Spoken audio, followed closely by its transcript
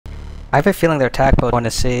I have a feeling their attack boat going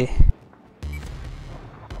to C.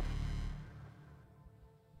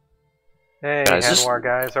 Hey, Hanwar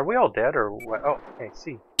guys, are we all dead or what? Oh, hey,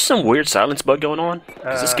 C. Some weird silence bug going on?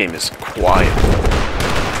 Because this game is quiet.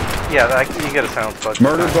 Yeah, you get a silence bug.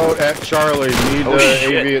 Murder boat at Charlie. Need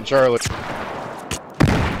AV at Charlie.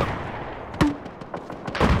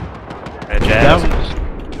 That was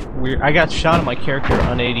weird. I got shot at my character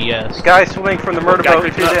on ADS. Guy swimming from the murder boat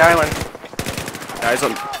to the island. Guys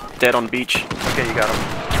dead on the beach. Okay, you got him.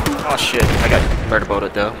 Oh shit, I got murder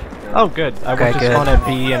boated though. Oh good, I went to spawn at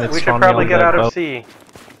B and it's we should probably get out of C.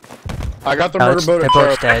 I got the murder boat at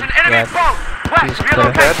Charlie. Dead. Yeah. He's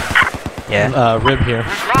clear. Dead? Yeah. Rib here.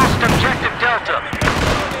 Lost objective Delta.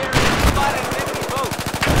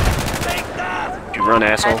 You run,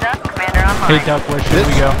 asshole. Hey Duck, where should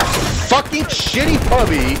we go? Fucking shitty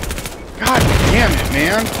puppy! God damn it,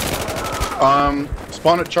 man!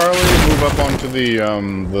 Spawn at Charlie and move up onto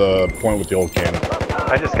the point with the old cannon.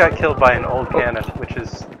 I just got killed by an old cannon, which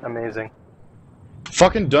is amazing.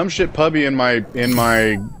 Fucking dumb shit puppy in my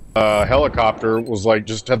helicopter was like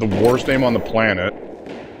just had the worst aim on the planet.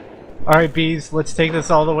 Alright bees, let's take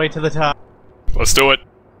this all the way to the top. Let's do it.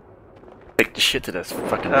 Take the shit to this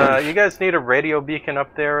fucking you guys need a radio beacon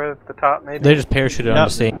up there at the top, maybe? They just parachuted on the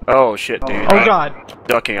scene. Oh shit, dude. Oh god.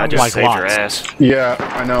 Ducking, I just saved your ass. Yeah,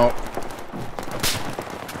 I know.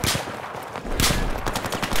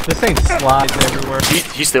 This thing slides everywhere.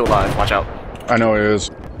 He's still alive, watch out. I know it is.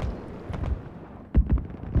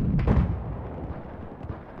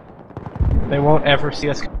 They won't ever see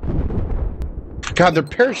us. God, they're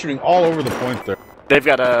parachuting all over the point there. They've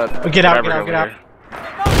got a... Get out, get out, get out.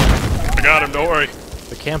 I got him, don't worry.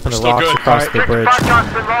 They're camping the Still rocks good. across the bridge.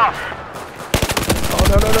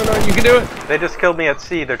 Oh no, you can do it! They just killed me at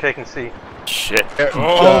C, they're taking C. Shit.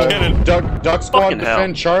 Cannon. Duck squad Fucking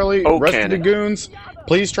defend hell. Charlie. Oh, rest cannon. of the goons,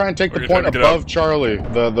 please try and take the point trying to get above up? Charlie.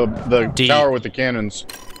 The D. tower with the cannons.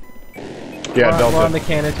 Yeah, We're on Delta. the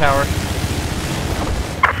cannon tower.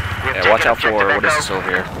 Yeah, watch out for... What is this over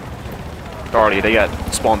here? Already, they got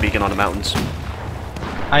spawn beacon on the mountains.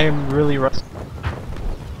 I am really rusty.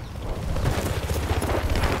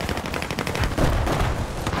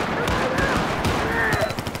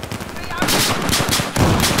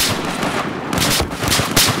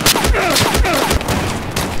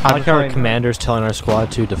 I like how our commander's telling our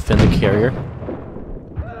squad to defend the carrier.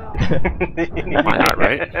 Why not,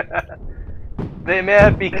 right? They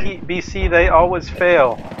mad BC, they always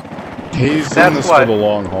fail. He's in this for the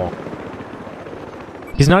long haul.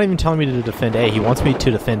 He's not even telling me to defend A, he wants me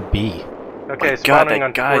to defend B. Okay, God, spawning that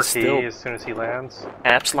on guy's 4T still- as soon as he lands.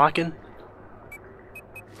 Apps locking?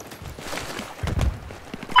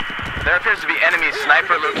 There appears to be enemy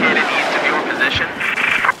sniper located east of your position.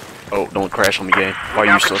 Oh, don't crash on me, game. Why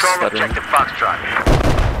are you so stuttering? Objective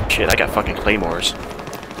Foxtrot. Shit, I got fucking claymores.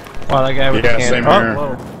 Wow, that guy with Yeah, the cannon. same here.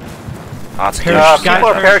 Whoa. Lots of People kills.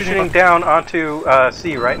 are parachuting down onto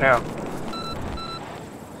C right now.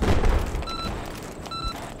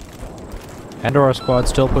 And our squad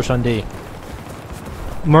still push on D.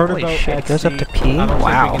 Murder Holy boat shit, at it goes C. up to P? I don't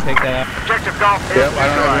Wow. think we can take that out. Objective Golf. Yep, I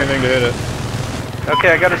don't have anything to hit it.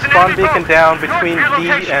 Okay, I got a spawn beacon down between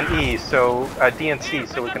D and E, so D and C,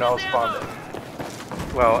 so we can all spawn them.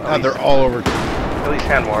 Well, God, they're all over. at least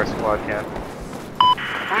Hanwar squad can.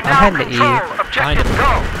 I'm heading to E. Objective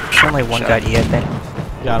Go. There's only one guy at E, I think.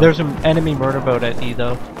 Yeah, there's an enemy murder boat at E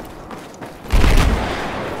though. Man,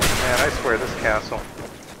 I swear this castle.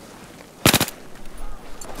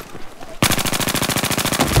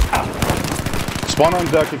 Spawn on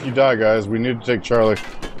deck if you die, guys. We need to take Charlie.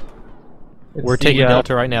 We're taking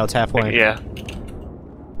Delta right now, it's halfway. Yeah.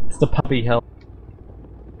 It's the puppy hell.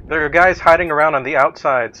 There are guys hiding around on the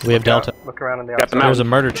outsides. We have Delta. Look around on the Got the outside. There's a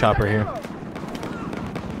murder chopper here.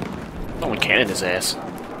 Someone cannon his ass.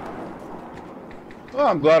 Well,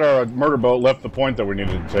 I'm glad our murder boat left the point that we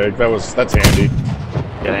needed to take. That's handy.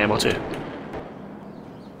 Got ammo too.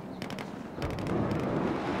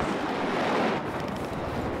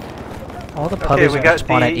 All the puppies we are got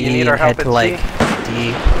spawn D. at You E need and our head help to at like C?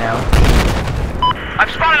 D now. I've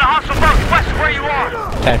spotted a hostile boat west of where you are.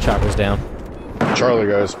 Attack chopper's down. Charlie,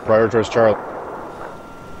 guys. Prioritize Charlie.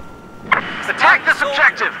 Attack this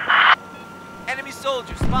objective. Enemy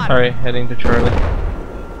soldier spotted. Alright, heading to Charlie.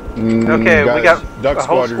 Okay, guys, we got Duck a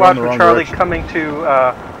whole squad, you're squad going the from wrong Charlie direction. coming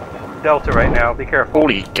to Delta right now. Be careful.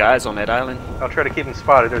 Holy guys on that island. I'll try to keep them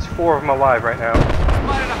spotted. There's 4 of them alive right now.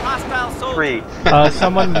 Spotted a hostile soldier. 3.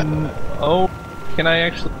 Someone... Oh, can I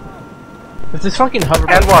actually... Is this fucking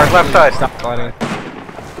hoverboard... Hanwar, left side. Stop fighting.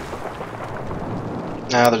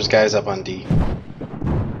 Now there's guys up on D.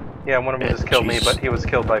 Yeah, one of them just killed me, but he was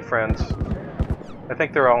killed by friends. I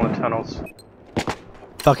think they're all in tunnels.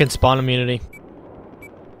 Fucking spawn immunity.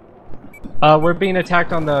 We're being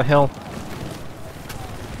attacked on the hill.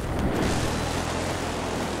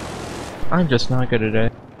 I'm just not good today.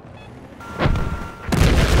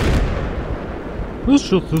 This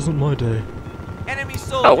just isn't my day. Enemy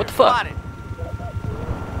soldier Oh, what the fuck? spotted.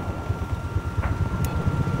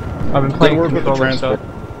 I've been playing Good work with the controller transport. stuff.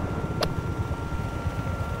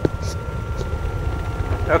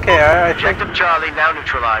 Okay, I Objective Charlie now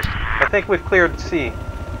neutralized. think we've cleared C.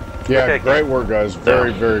 Yeah, Okay. great work, guys.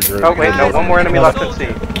 Very, very great. Oh wait, no, one more enemy left in C.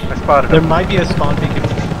 I spotted There him. might be a spawn beacon.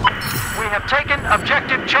 We have taken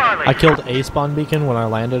Objective Charlie. I killed a spawn beacon when I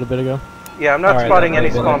landed a bit ago. Yeah, I'm not Alright, spotting that any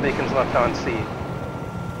might have spawn been beacons left on C.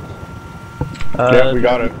 Yeah, we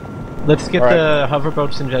got it. Let's get Alright. the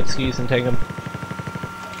hoverboats and jet skis and take them.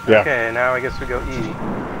 Yeah. Okay, now I guess we go E.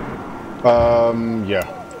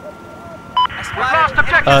 Yeah. I spotted an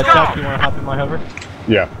enemy Chuck, soldier. you wanna hop in my hover?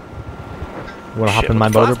 Yeah. You wanna hop Shit, in my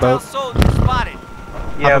Hostile motorboat? soldier spotted.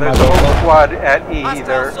 Yeah, Hop in there's my a boat. whole squad at E.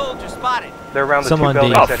 Hostile soldier spotted. They're around the Someone two D.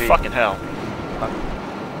 buildings Oh, at E. fucking hell.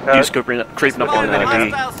 Uh, He's creeping up on Spotted a D.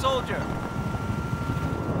 hostile soldier.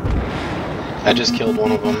 I just killed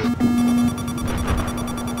one of them.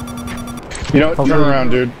 You know, turn around,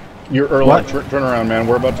 dude. You're early. What? Turn around, man.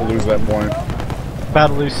 We're about to lose that point. About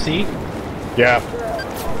to lose C? Yeah.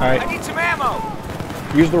 Alright. I need some ammo.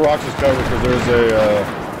 Use the rocks as cover because there's a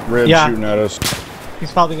red Yeah. shooting at us.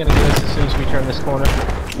 He's probably gonna get us as soon as we turn this corner.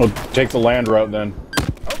 We'll take the land route then.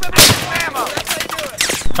 Open up some ammo. That's how you do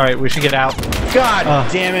it. Alright, we should get out.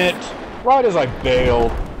 God damn it! Right as I bail.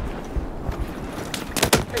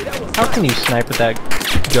 How can you snipe with that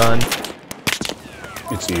gun?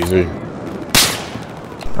 It's easy.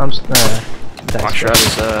 That's Watch out,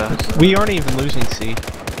 is We aren't even losing C.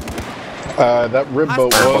 That rib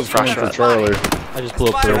boat Hostile was coming for shot. Charlie. I just blew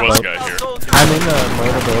up Spotted the a was a boat. guy hostile here. soldier. I'm in the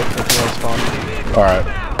motorboat if you want to spawn.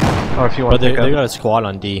 Alright. Or if you want But to pick they up. got a squad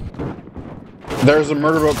on D. There's a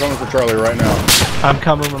murder boat coming for Charlie right now. I'm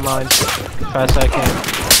coming with mine. Fast as I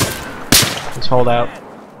can. Let's hold out.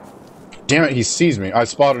 Damn it, he sees me. I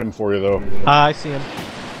spotted him for you though. I see him.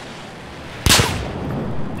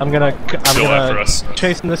 I'm Go after gonna us.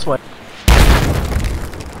 chase him this way.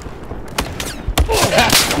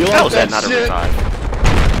 You How like is that that not a shit? revive?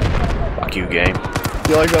 Fuck you, game.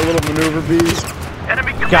 You like that little maneuver piece?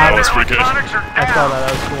 Enemy Got command it. Pretty good. electronics are I saw down. that.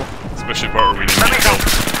 That was cool. Especially the part where we didn't get killed.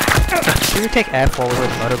 Should we take F while we're with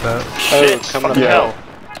the motorboat? Shit, coming fucking up.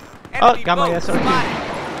 hell. Enemy got my boat SRT.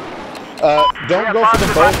 spotted. Don't go for the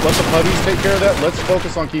boat. Let the putties take care of that. Let's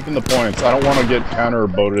focus on keeping the points. I don't want to get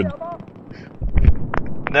counter-boated.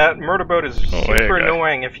 That murder boat is Oh, super hey, guy.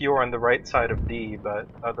 annoying if you're on the right side of D, but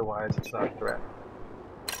otherwise it's not a threat.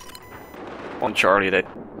 On Charlie, they.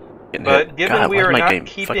 But given God, we why are is my not game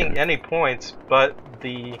keeping fucking- any points, but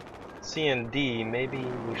the C and D, maybe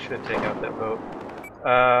we should take out that boat.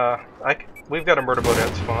 We've got a murder boat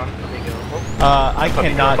at spawn. Let me go. Oh. I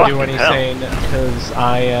cannot Fucking do hell. anything because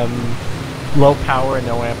I am low power and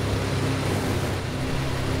no amp.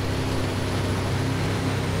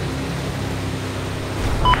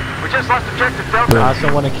 We just lost objective Delta. I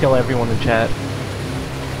also want to kill everyone in chat.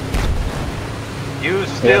 You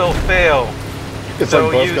still fail. It's So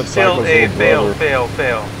like Buzz you got still Psycho's a little fail, brother. fail,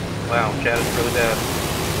 fail. Wow, chat is really bad.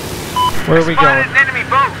 Where are we Spotted going? an enemy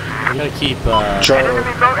boat. We gotta keep, An Charlie.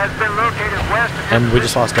 enemy boat has been located west of and we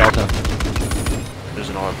just lost Delta. There's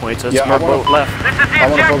another point. That's Yeah, smart I wanna- boat left. This is the I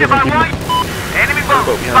wanna objective, focus on I keeping- want. Enemy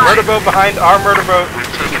boat. Murder boat behind our murder boat.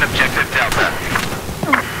 We've taken objective Delta.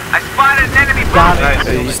 I spotted an enemy boat. Got it. Nice.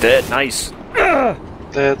 He's dead. Nice.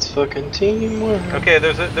 That's fucking teamwork. Okay,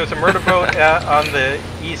 there's a murder boat on the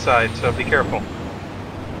E side, so be careful.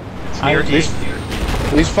 It's near E.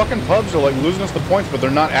 These fucking pubs are like losing us the points, but they're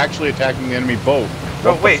not actually attacking the enemy boat. Oh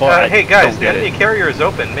What the wait, fuck? hey guys, Don't the get enemy it. carrier is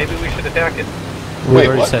open. Maybe we should attack it. We Wait,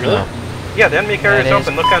 already what? said Really? no. Yeah, the enemy carrier is That is-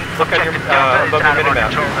 open. Look on your Objective Delta is above out your of our minimap.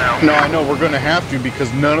 control now. No, I know, we're gonna have to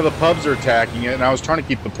because none of the pubs are attacking it, and I was trying to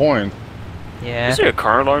keep the point. Yeah. Is there a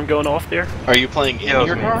car alarm going off there? Are you playing in Yeah,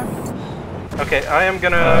 your me. car? Okay, I am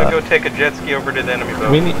gonna go take a jet ski over to the enemy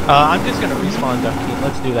boat. We need. I'm just gonna respawn Ducky.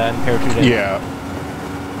 Let's do that and parachute in. Yeah.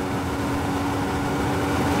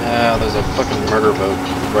 Yeah, there's a fucking murder boat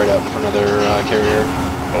right out in front of their carrier.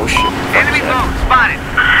 Oh shit. Enemy boat spotted.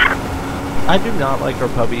 I do not like our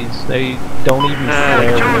puppies. They don't even Nah,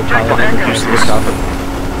 flare Joe, when they're Jack, piloting. Jack, They're just stop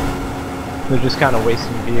it. They're just kind of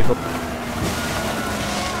wasting vehicle.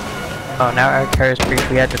 Oh, now our carrier's free.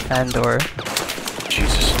 We had to defend or.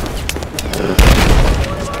 Jesus.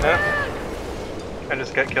 Yeah. I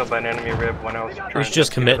just got killed by an enemy rib when I was trying We should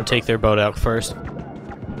just commit and take their boat out first.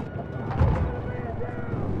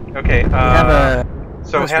 Okay, We have a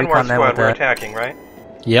So Let's hand war recon them squad, with we're that. attacking, right?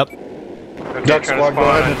 Yep. Okay, Duck trying to squad, go spawn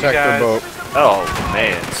ahead on and you attack their guys. boat. Oh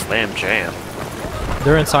man, slam jam.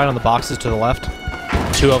 They're inside on the boxes to the left.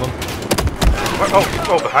 2 of them.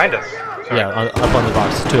 Oh, behind us. Sorry. Yeah, up on the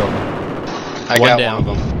boxes. 2 of them. I One got down.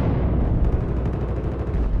 one of them.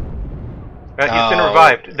 He's been Oh.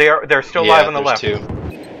 revived. They're still alive on the left. Two.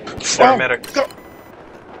 Paramedics.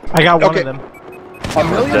 I got one Okay. of them. $1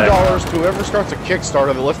 million to whoever starts a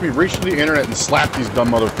Kickstarter that lets me reach to the internet and slap these dumb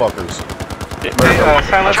motherfuckers. Hey,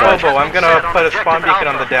 Silence Hobo, I'm gonna put a spawn beacon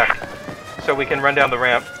on the deck, so we can run down the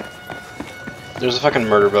ramp. There's a fucking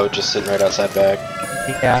murder boat just sitting right outside back.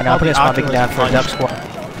 Yeah, and I'll put a spawn beacon down for a duck squad.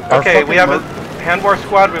 Okay, we have a hand war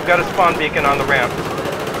squad, we've got a spawn beacon on the ramp.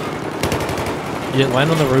 You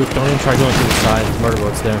land on the roof. Don't even try going through the side. The murder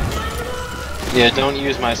boat's there. Yeah, don't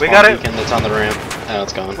use my spawn got it. beacon that's on the ramp. Oh,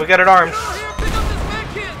 it's gone. We got it armed.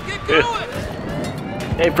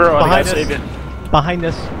 Hey bro, I Behind gotta save us. you. Behind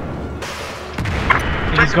us.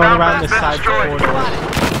 He's going around this side corridor.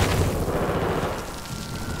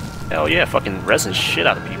 Hell yeah, fucking resin shit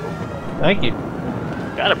out of people. Thank you.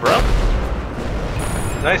 Got it, bro.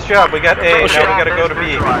 Nice job, we got A, now we gotta go to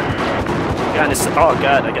B. God, this, oh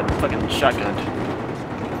god, I got fucking shotgunned.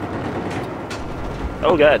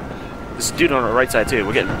 Oh god, this dude on the right side too.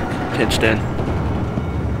 We're getting pinched in.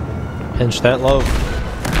 Pinch that loaf.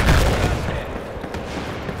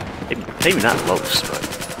 Maybe not loaves, but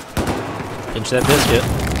Pinch that biscuit.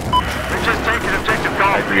 We've just taken objective I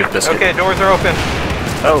Golf. agree with this. Okay, doors are open.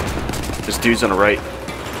 Oh, this dude's on the right.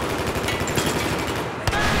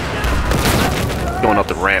 Going up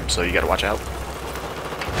the ramp, so you gotta watch out.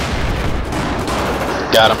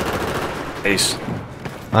 Got him. Ace.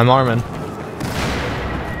 I'm arming.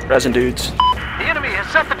 Resin dudes. The enemy has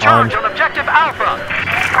set the charge on objective Alpha.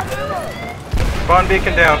 Spawn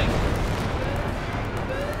beacon down.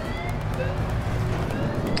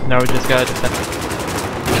 Now we just got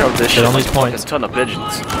Show this shit on like these a points. fucking ton of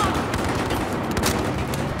pigeons.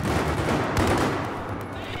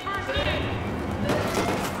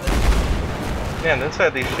 Man, the inside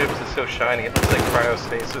of these ships is so shiny, it looks like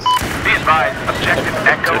cryostasis. Be advised, objective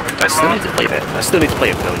Echo I has still been need to lost. play that. I still need to play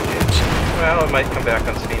a billion games. Well, it might come back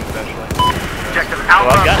on Steam eventually. Objective Well,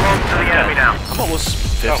 Alpha I got belongs to the it. enemy now. I'm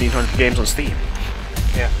almost 1,500 games on Steam.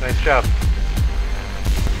 Yeah, nice job.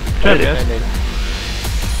 Good,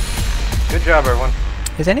 Good job, everyone.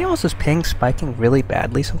 Is anyone else's ping spiking really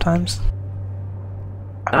badly sometimes?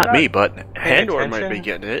 Not me, but paying Handor might be attention.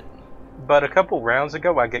 getting it. But a couple rounds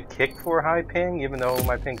ago, I get kicked for high ping, even though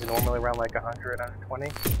my ping's normally around like 100, 120.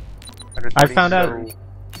 130, I found out.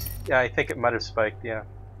 Yeah, I think it might have spiked, yeah.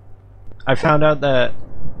 I found out that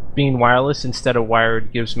being wireless instead of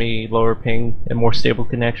wired gives me lower ping and more stable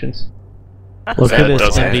connections. Look at That this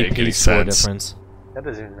doesn't make MVP any score sense. difference. That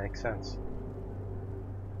doesn't even make sense.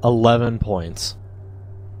 11 points.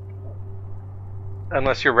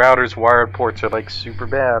 Unless your router's wired ports are like super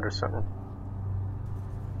bad or something.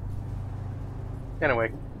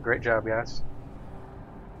 Anyway, great job, guys.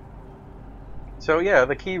 So yeah,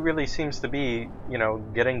 the key really seems to be, you know,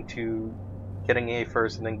 getting A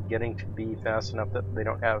first and then getting to B fast enough that they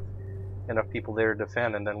don't have enough people there to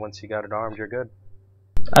defend, and then once you got it armed, you're good.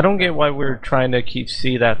 I don't get why we're trying to keep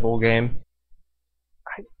C that whole game.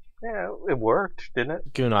 Yeah, it worked, didn't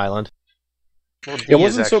it? Goon Island. Well, D It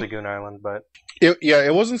wasn't is so- actually Goon Island, but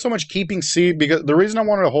It wasn't so much keeping C, because the reason I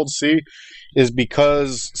wanted to hold C is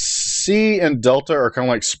because C and Delta are kind of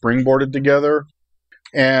like springboarded together,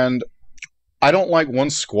 and I don't like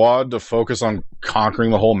one squad to focus on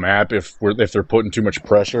conquering the whole map if they're putting too much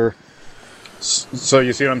pressure. So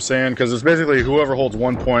you see what I'm saying? Because it's basically whoever holds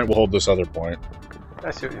one point will hold this other point.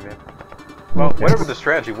 I see what you mean. Well, whatever the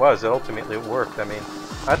strategy was, ultimately it worked. I mean,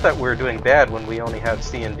 I thought we were doing bad when we only had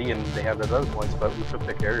C and D and they had those other points, but we took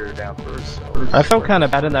the carrier down first. So. I felt kind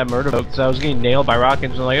of bad in that murder boat because I was getting nailed by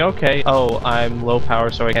rockets. And like, okay, oh, I'm low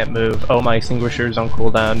power, so I can't move. Oh, my extinguisher's on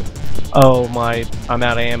cooldown. Oh, I'm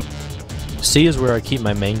out of ammo. C is where I keep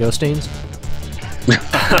my mangosteens.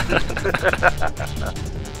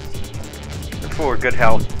 For good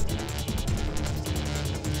health.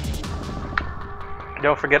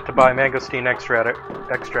 Don't forget to buy mangosteen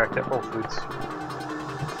extract at Whole Foods.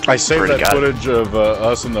 I saved Pretty that good. footage of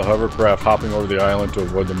us in the hovercraft hopping over the island to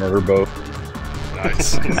avoid the murder boat.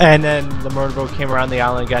 Nice. And then the murder boat came around the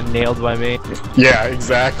island and got nailed by me. Yeah,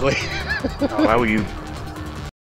 exactly. Why were you